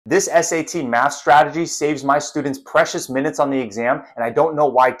This SAT math strategy saves my students precious minutes on the exam, and I don't know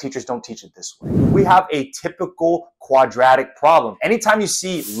why teachers don't teach it this way. We have a typical quadratic problem. Anytime you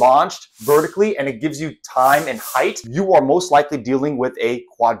see launched vertically and it gives you time and height, you are most likely dealing with a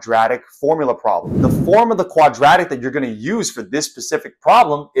quadratic formula problem. The form of the quadratic that you're going to use for this specific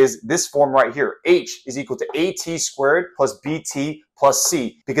problem is this form right here. H is equal to AT squared plus BT plus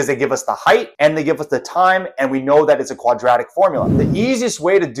C, because they give us the height and they give us the time, and we know that it's a quadratic formula. The easiest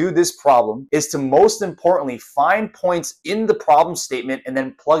way to do this problem is to most importantly find points in the problem statement and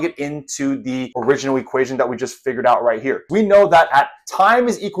then plug it into the original equation that we just figured out right here. We know that at time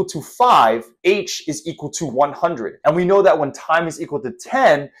is equal to 5, H is equal to 100. And we know that when time is equal to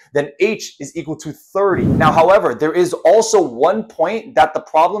 10, then H is equal to 30. Now, however, there is also one point that the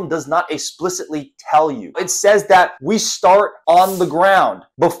problem does not explicitly tell you. It says that we start on the ground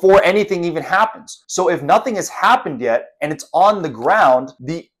before anything even happens. So if nothing has happened yet and it's on the ground,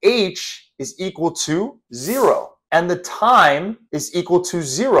 the H is equal to 0. And the time is equal to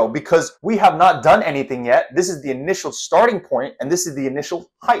 0 because we have not done anything yet. This is the initial starting point and this is the initial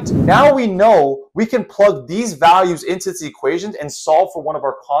height. Now we know we can plug these values into the equations and solve for one of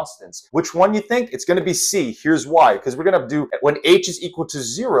our constants. Which one you think? It's going to be C. Here's why. Because we're going to do, when H is equal to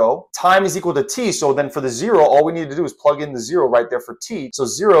 0, time is equal to T. So then for the 0, all we need to do is plug in the 0 right there for T. So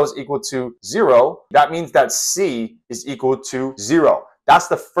 0 is equal to 0. That means that C is equal to 0. That's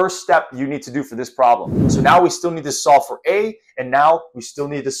the first step you need to do for this problem. So now we still need to solve for A, and now we still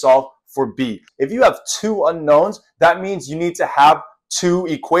need to solve for B. If you have two unknowns, that means you need to have two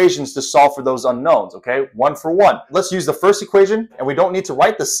equations to solve for those unknowns, okay? One for one. Let's use the first equation, and we don't need to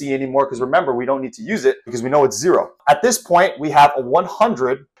write the C anymore because remember, we don't need to use it because we know it's 0. At this point, we have a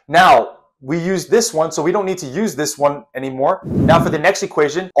 100. Now, we use this one, so we don't need to use this one anymore. Now for the next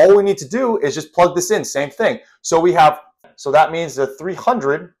equation, all we need to do is just plug this in, same thing. So that means the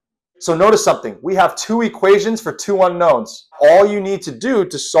 300. So notice something. We have two equations for two unknowns. All you need to do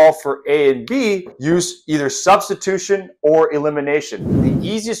to solve for A and B, use either substitution or elimination. The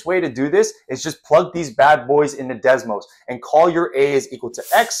easiest way to do this is just plug these bad boys into Desmos and call your A is equal to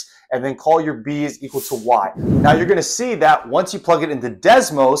X and then call your B is equal to Y. Now you're gonna see that once you plug it into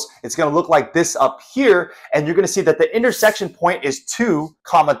Desmos, it's gonna look like this up here, and you're gonna see that the intersection point is 2,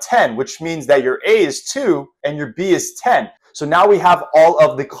 10, which means that your A is 2 and your B is 10. So now we have all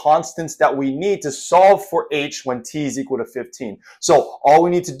of the constants that we need to solve for H when T is equal to 15. So all we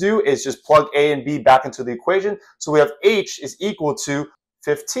need to do is just plug A and B back into the equation. So we have H is equal to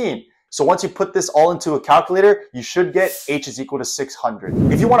 15. So once you put this all into a calculator, you should get H is equal to 600.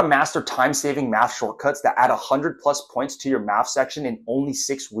 If you want to master time-saving math shortcuts that add 100+ points to your math section in only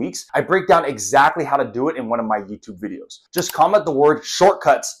 6 weeks, I break down exactly how to do it in one of my YouTube videos. Just comment the word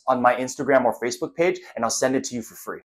shortcuts on my Instagram or Facebook page and I'll send it to you for free.